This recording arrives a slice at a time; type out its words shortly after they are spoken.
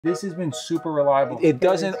This has been super reliable. It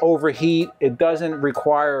doesn't overheat. It doesn't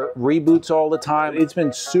require reboots all the time. It's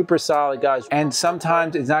been super solid, guys. And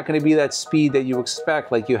sometimes it's not going to be that speed that you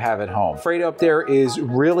expect like you have at home. Freight up there is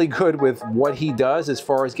really good with what he does as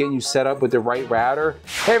far as getting you set up with the right router.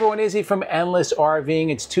 Hey everyone, Izzy from Endless RVing.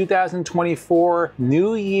 It's 2024,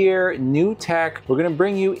 new year, new tech. We're going to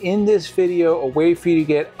bring you in this video a way for you to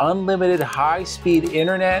get unlimited high-speed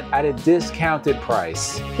internet at a discounted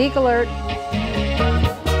price. Geek alert.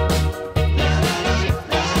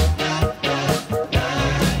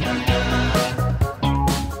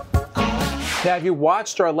 Now, if you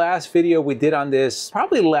watched our last video we did on this,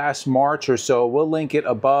 probably last March or so, we'll link it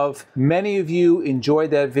above. Many of you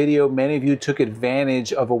enjoyed that video. Many of you took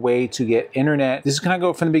advantage of a way to get internet. This is kind of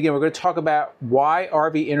go from the beginning. We're going to talk about why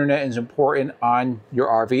RV internet is important on your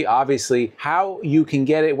RV, obviously, how you can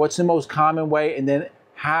get it, what's the most common way, and then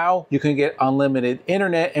how you can get unlimited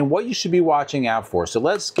internet and what you should be watching out for. So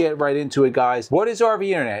let's get right into it, guys. What is RV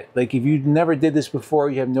internet? Like, if you never did this before,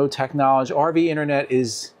 you have no tech knowledge, RV internet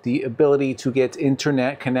is the ability to get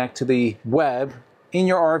internet, connect to the web in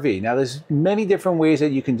your RV. Now, there's many different ways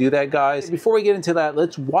that you can do that, guys. Before we get into that,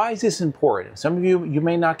 why is this important? Some of you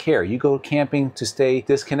may not care. You go camping to stay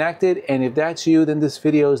disconnected, and if that's you, then this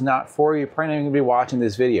video is not for you. You're probably not even gonna be watching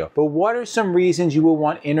this video. But what are some reasons you will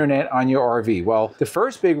want internet on your RV? Well, the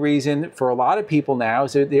first big reason for a lot of people now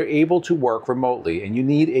is that they're able to work remotely, and you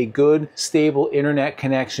need a good, stable internet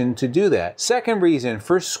connection to do that. Second reason,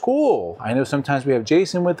 for school. I know sometimes we have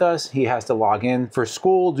Jason with us. He has to log in for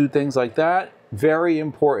school, do things like that. Very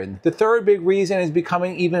important. The third big reason is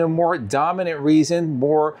becoming even a more dominant reason,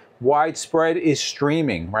 more widespread, is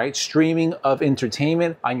streaming, right? Streaming of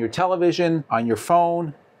entertainment on your television, on your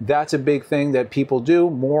phone. That's a big thing that people do.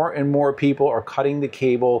 More and more people are cutting the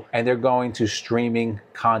cable and they're going to streaming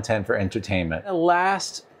content for entertainment. The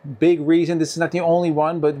last big reason, this is not the only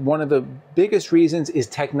one, but one of the biggest reasons is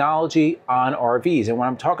technology on RVs. And when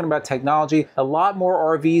I'm talking about technology, a lot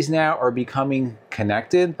more RVs now are becoming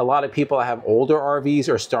connected. A lot of people that have older RVs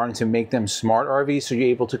are starting to make them smart RVs, so you're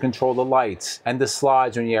able to control the lights and the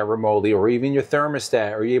slides when you're remotely, or even your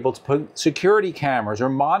thermostat, or you're able to put security cameras or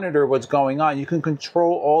monitor what's going on. You can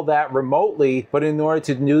control all that remotely, but in order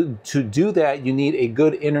to do that, you need a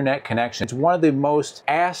good internet connection. It's one of the most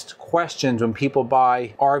asked questions when people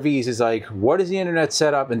buy RVs is like, what is the internet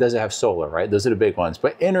setup and does it have solar, right? Those are the big ones.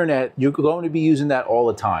 But internet, you're going to be using that all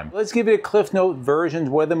the time. Let's give it a Cliff Note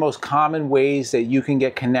version. What are the most common ways that you can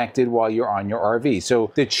get connected while you're on your RV?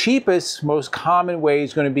 So the cheapest, most common way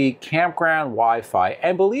is going to be campground Wi-Fi.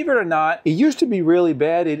 And believe it or not, it used to be really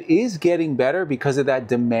bad. It is getting better because of that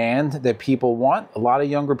demand that people want. A lot of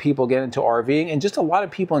younger people get into RVing, and just a lot of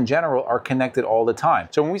people in general are connected all the time.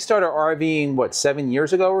 So when we started RVing, what, 7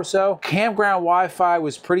 years ago or so, campground Wi-Fi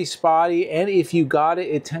was pretty spotty, and if you got it,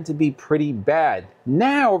 it tended to be pretty bad.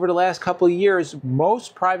 Now, over the last couple of years,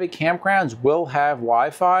 most private campgrounds will have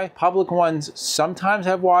Wi-Fi. Public ones sometimes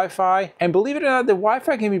have Wi-Fi. And believe it or not, the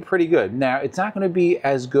Wi-Fi can be pretty good. Now, it's not going to be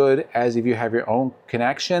as good as if you have your own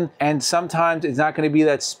connection. And sometimes it's not going to be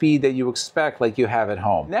that speed that you expect like you have at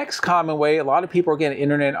home. Next common way, a lot of people are getting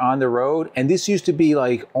internet on the road. And this used to be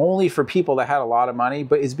like only for people that had a lot of money,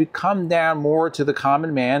 but it's become down more to the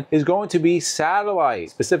common man, is going to be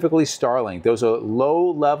satellite, specifically Starlink. Those are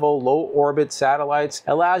low-level, low-orbit satellites.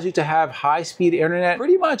 Allows you to have high-speed internet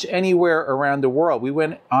pretty much anywhere around the world. We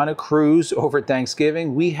went on a cruise over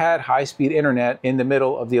Thanksgiving. We had high-speed internet in the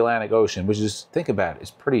middle of the Atlantic Ocean, which is, think about it,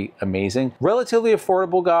 it's pretty amazing. Relatively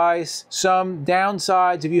affordable, guys. Some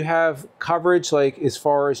downsides, if you have coverage, like as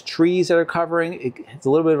far as trees that are covering, it's a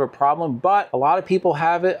little bit of a problem, but a lot of people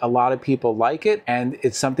have it. A lot of people like it, and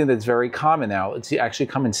it's something that's very common now. It's actually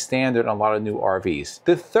coming standard on a lot of new RVs.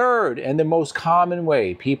 The third and the most common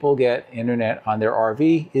way people get internet on their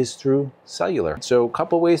RV is through cellular. So a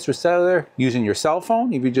couple ways through cellular: using your cell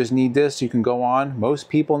phone. If you just need this, you can go on. Most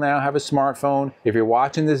people now have a smartphone. If you're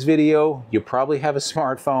watching this video, you probably have a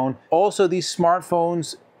smartphone. Also, these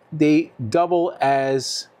smartphones, they double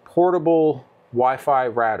as portable Wi-Fi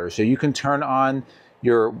routers. So you can turn on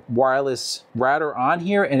your wireless router on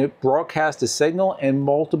here and it broadcasts a signal and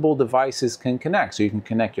multiple devices can connect. So you can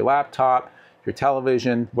connect your laptop, your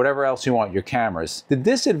television, whatever else you want, your cameras. The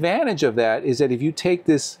disadvantage of that is that if you take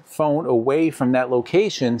this phone away from that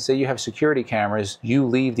location, say you have security cameras, you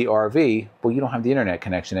leave the RV, well, you don't have the internet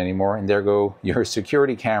connection anymore, and there go your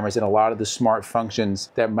security cameras and a lot of the smart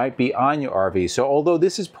functions that might be on your RV. So although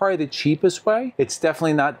this is probably the cheapest way, it's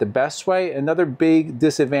definitely not the best way. Another big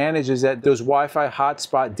disadvantage is that those Wi-Fi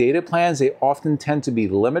hotspot data plans, they often tend to be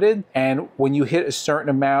limited, and when you hit a certain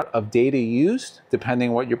amount of data used,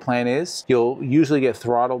 depending what your plan is, you'll will usually get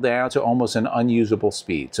throttled down to almost an unusable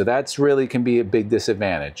speed. So that's really can be a big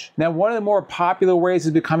disadvantage. Now, one of the more popular ways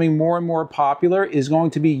is becoming more and more popular is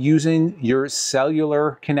going to be using your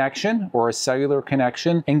cellular connection or a cellular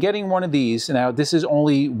connection and getting one of these. Now, this is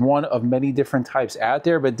only one of many different types out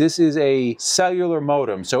there, but this is a cellular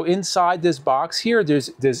modem. So inside this box here, there's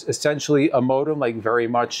essentially a modem, like very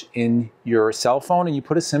much in your cell phone, and you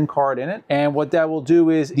put a SIM card in it. And what that will do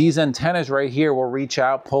is these antennas right here will reach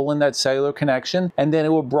out, pull in that cellular connection, and then it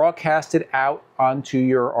will broadcast it out onto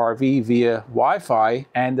your RV via Wi-Fi,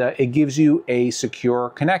 and it gives you a secure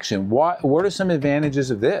connection. What are some advantages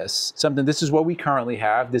of this? This is what we currently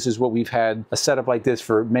have. This is what we've had a setup like this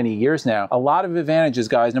for many years now. A lot of advantages,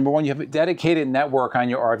 guys. Number one, you have a dedicated network on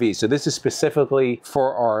your RV. So this is specifically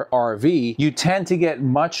for our RV. You tend to get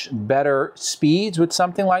much better speeds with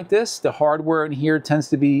something like this. The hardware in here tends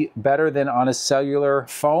to be better than on a cellular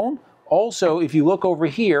phone. Also, if you look over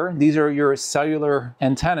here, these are your cellular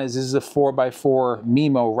antennas. This is a 4x4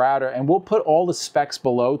 MIMO router, and we'll put all the specs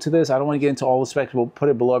below to this. I don't want to get into all the specs. We'll put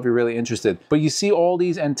it below if you're really interested. But you see all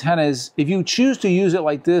these antennas. If you choose to use it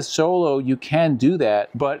like this solo, you can do that.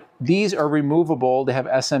 But these are removable. They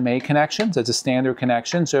have SMA connections. That's a standard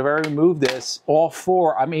connection. So if I remove this, all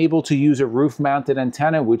four, I'm able to use a roof-mounted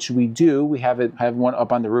antenna, which we do. We have one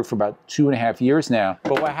up on the roof for about 2.5 years now.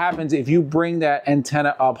 But what happens if you bring that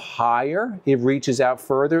antenna up higher, it reaches out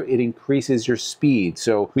further, it increases your speed.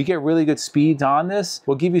 So we get really good speeds on this.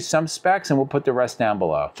 We'll give you some specs and we'll put the rest down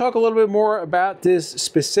below. Talk a little bit more about this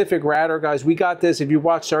specific router, guys. We got this, if you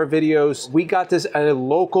watched our videos, we got this at a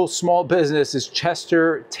local small business. It's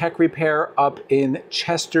Chester Tech Repair up in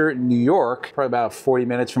Chester, New York, probably about 40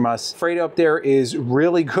 minutes from us. Freight up there is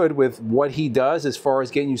really good with what he does as far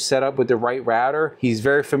as getting you set up with the right router. He's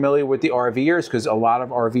very familiar with the RVers because a lot of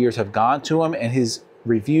RVers have gone to him, and his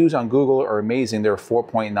reviews on Google are amazing. They're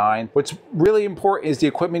 4.9. What's really important is the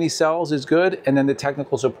equipment he sells is good, and then the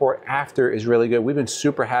technical support after is really good. We've been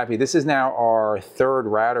super happy. This is now our third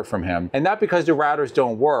router from him. And not because the routers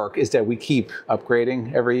don't work, is that we keep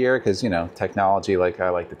upgrading every year because, you know, technology, like I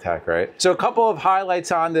like the tech, right? So a couple of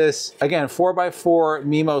highlights on this. Again, 4x4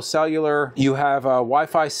 MIMO cellular. You have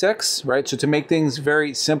Wi-Fi 6, right? So to make things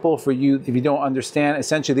very simple for you, if you don't understand,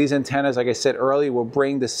 essentially these antennas, like I said earlier, will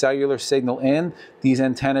bring the cellular signal in. These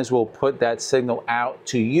antennas will put that signal out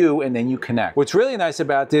to you, and then you connect. What's really nice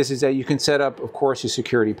about this is that you can set up, of course, your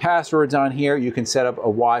security passwords on here. You can set up a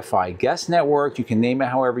Wi-Fi guest network. You can name it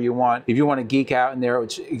however you want. If you want to geek out in there,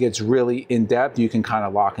 which it gets really in-depth, you can kind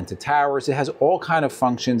of lock into towers. It has all kind of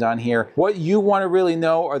functions on here. What you want to really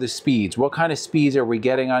know are the speeds. What kind of speeds are we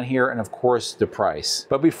getting on here? And of course, the price.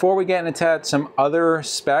 But before we get into that, some other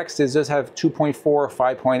specs. This does have 2.4,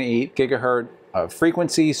 5.8 gigahertz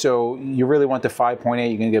frequency, so you really want the 5.8.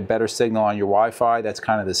 You're going to get better signal on your Wi-Fi. That's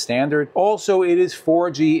kind of the standard. Also, it is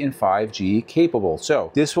 4G and 5G capable.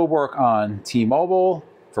 So this will work on T-Mobile,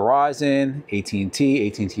 Verizon, AT&T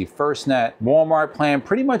FirstNet, Walmart plan,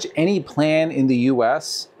 pretty much any plan in the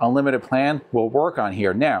US, unlimited plan, will work on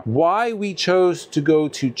here. Now, why we chose to go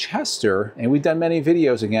to Chester, and we've done many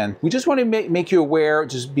videos again, we just want to make you aware,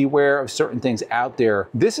 just beware of certain things out there.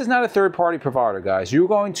 This is not a third-party provider, guys. You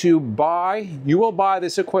will buy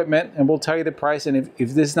this equipment, and we'll tell you the price, and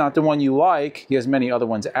if this is not the one you like, he has many other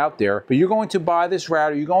ones out there, but you're going to buy this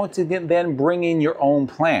router, you're going to then bring in your own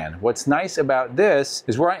plan. What's nice about this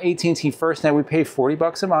is we're on AT&T FirstNet. We pay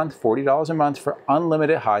 $40 a month, $40 a month for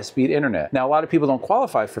unlimited high-speed internet. Now, a lot of people don't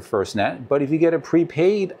qualify for FirstNet, but if you get a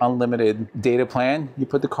prepaid unlimited data plan, you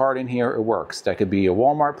put the card in here, it works. That could be a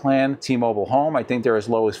Walmart plan, T-Mobile Home. I think they're as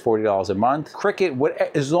low as $40 a month. Cricket,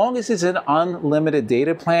 as long as it's an unlimited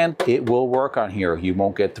data plan, it will work on here. You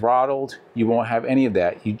won't get throttled. You won't have any of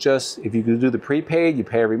that. If you do the prepaid, you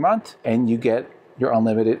pay every month, and you get your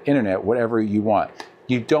unlimited internet, whatever you want.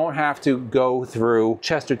 You don't have to go through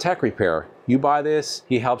Chester Tech Repair. You buy this,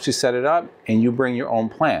 he helps you set it up, and you bring your own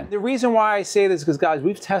plan. The reason why I say this is because, guys,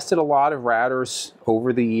 we've tested a lot of routers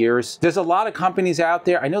over the years. There's a lot of companies out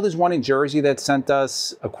there. I know there's one in Jersey that sent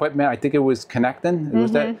us equipment. I think it was Connectin.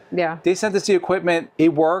 Was that? Yeah. They sent us the equipment.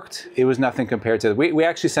 It worked. It was nothing compared to we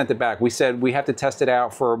actually sent it back. We said we have to test it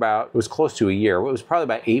out for it was close to a year. It was probably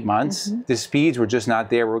about 8 months. The speeds were just not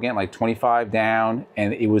there. We were getting like 25 down,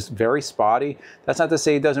 and it was very spotty. That's not to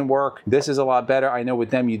say it doesn't work. This is a lot better. I know with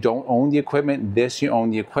them, you don't own the equipment. equipment, this you own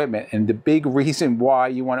the equipment. And the big reason why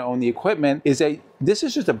you want to own the equipment is that this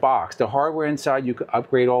is just a box. The hardware inside you can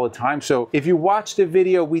upgrade all the time. So if you watched the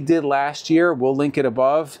video we did last year, we'll link it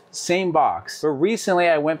above, same box. But recently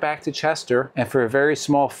I went back to Chester, and for a very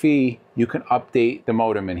small fee, you can update the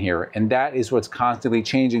modem in here. And that is what's constantly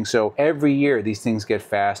changing. So every year these things get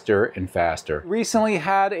faster and faster. Recently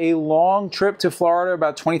had a long trip to Florida,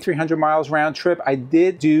 about 2,300 miles round trip. I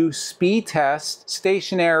did do speed tests,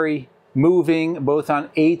 stationary, moving, both on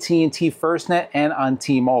AT&T FirstNet and on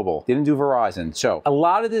T-Mobile. Didn't do Verizon. So a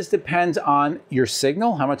lot of this depends on your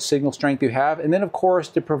signal, how much signal strength you have, and then of course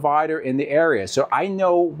the provider in the area. So I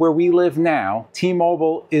know where we live now,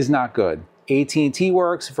 T-Mobile is not good. AT&T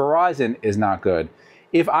works, Verizon is not good.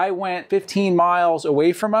 If I went 15 miles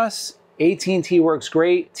away from us, AT&T works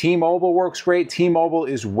great, T-Mobile works great. T-Mobile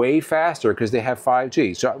is way faster because they have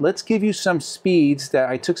 5G. So let's give you some speeds that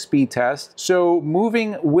I took speed tests. So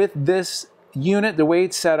moving with this unit, the way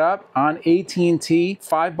it's set up on AT&T,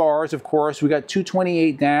 5 bars, of course, we got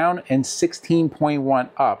 228 down and 16.1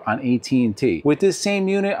 up on AT&T. With this same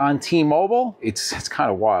unit on T-Mobile, it's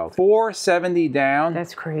kind of wild. 470 down.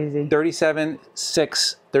 That's crazy.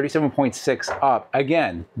 37.6 up.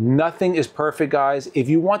 Again, nothing is perfect, guys. If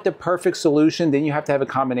you want the perfect solution, then you have to have a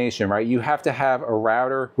combination, right? You have to have a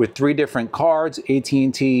router with 3 different cards,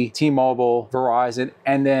 AT&T, T-Mobile, Verizon,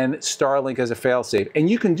 and then Starlink as a failsafe. And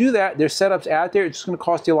you can do that. There's setups out there. It's just gonna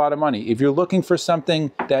cost you a lot of money. If you're looking for something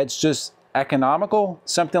that's just economical,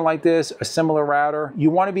 something like this, a similar router, you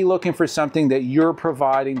want to be looking for something that you're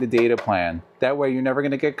providing the data plan. That way you're never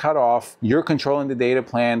going to get cut off. You're controlling the data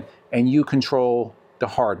plan and you control the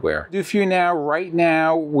hardware. Do for you now, right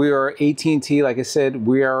now, we are AT&T, like I said,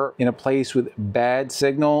 we are in a place with bad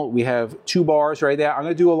signal. We have 2 bars right there. I'm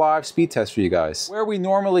gonna do a live speed test for you guys. Where we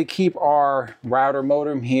normally keep our router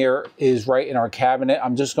modem here is right in our cabinet.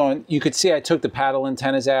 I'm just going, you could see I took the paddle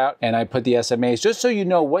antennas out and I put the SMAs, just so you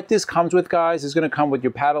know what this comes with, guys. Is gonna come with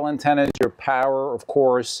your paddle antennas, your power, of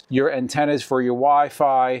course, your antennas for your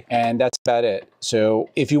Wi-Fi, and that's about it. So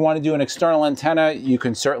if you want to do an external antenna, you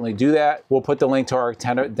can certainly do that. We'll put the link to our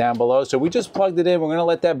antenna down below. So we just plugged it in. We're going to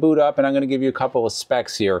let that boot up, and I'm going to give you a couple of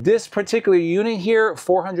specs here. This particular unit here,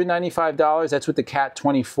 $495. That's with the Cat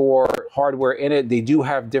 24 hardware in it. They do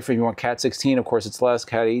have different, you want Cat 16, of course it's less,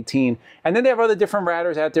 Cat 18. And then they have other different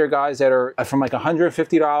routers out there, guys, that are from like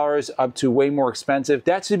 $150 up to way more expensive.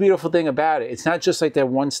 That's the beautiful thing about it. It's not just like that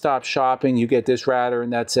one-stop shopping. You get this router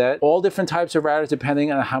and that's it. All different types of routers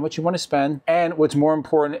depending on how much you want to spend. And what's more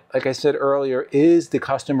important, like I said earlier, is the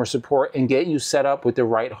customer support and getting you set up with the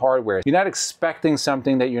right hardware. You're not expecting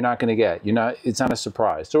something that you're not going to get. It's not a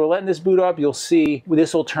surprise. So we're letting this boot up. You'll see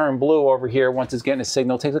this will turn blue over here once it's getting a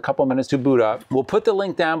signal. It takes a couple minutes to boot up. We'll put the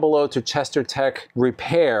link down below to Chester Tech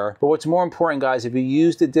Repair. But what's more important, guys, if you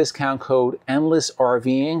use the discount code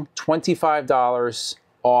EndlessRVing, $25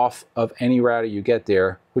 off of any router you get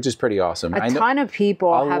there, which is pretty awesome. A ton of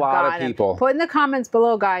people have gotten it. Put in the comments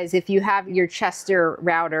below, guys, if you have your Chester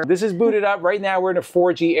router. This is booted up. Right now, we're in a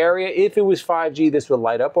 4G area. If it was 5G, this would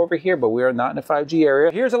light up over here, but we are not in a 5G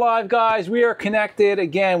area. Here's alive, guys. We are connected.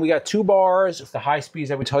 Again, we got 2 bars, the high speeds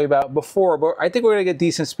that we told you about before, but I think we're gonna get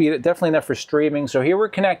decent speed. Definitely enough for streaming. So here we're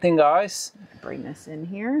connecting, guys. Bring this in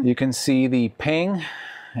here. You can see the ping,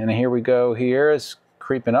 and here we go here. It's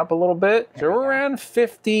creeping up a little bit. So we're around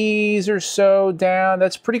 50s or so down.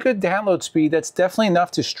 That's pretty good download speed. That's definitely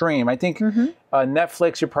enough to stream. I think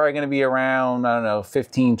Netflix, you're probably going to be around, I don't know,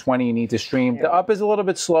 15, 20 you need to stream. The up is a little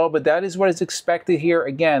bit slow, but that is what is expected here.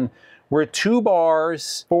 Again, we're 2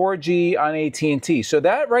 bars, 4G on AT&T. So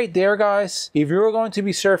that right there, guys, if you're going to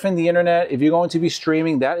be surfing the internet, if you're going to be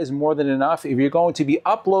streaming, that is more than enough. If you're going to be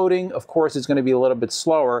uploading, of course, it's going to be a little bit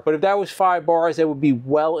slower. But if that was 5 bars, that would be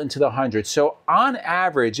well into the hundreds. So on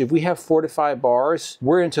average, if we have 4 to 5 bars,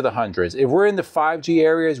 we're into the hundreds. If we're in the 5G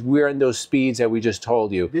areas, we're in those speeds that we just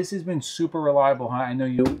told you. This has been super reliable, huh? I know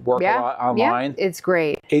you work a lot online. Yeah, it's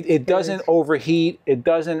great. It doesn't overheat. It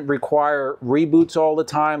doesn't require reboots all the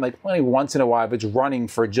time. Like once in a while, if it's running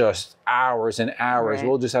for just hours and hours,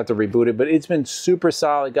 we'll just have to reboot it. But it's been super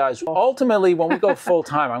solid, guys. Ultimately, when we go full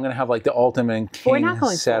time, I'm going to have like the Ultimate King we're not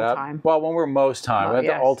going setup. Full time. Well, when we're most time, we have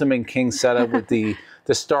the Ultimate King setup with the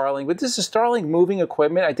Starlink. But this is Starlink moving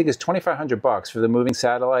equipment. I think it's $2,500 for the moving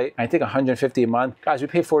satellite. I think $150 a month. Guys, we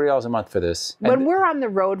pay $40 a month for this. When we're on the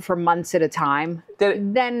road for months at a time,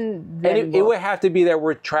 then it would have to be that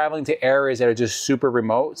we're traveling to areas that are just super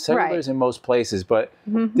remote. Cellular's in most places, but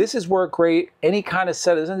this has worked great. Any kind of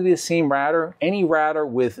setup, it doesn't have to be the same router. Any router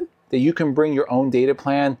with that you can bring your own data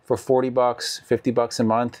plan for $40, $50 a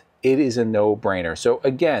month. it is a no-brainer. So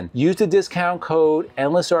again, use the discount code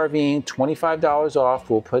EndlessRVing, $25 off.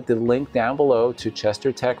 We'll put the link down below to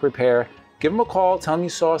Chester Tech Repair. Give him a call, tell him you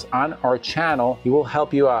saw us on our channel. He will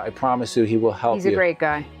help you out. I promise you, he will help you. He's a great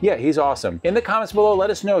guy. Yeah, he's awesome. In the comments below, let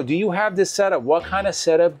us know, do you have this setup? What kind of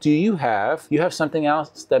setup do you have? You have something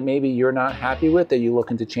else that maybe you're not happy with that you're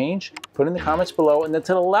looking to change? Put in the comments below. And then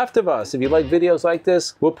to the left of us, if you like videos like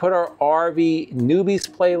this, we'll put our RV newbies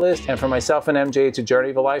playlist. And for myself and MJ, it's a journey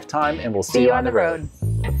of a lifetime, and we'll see you on the road.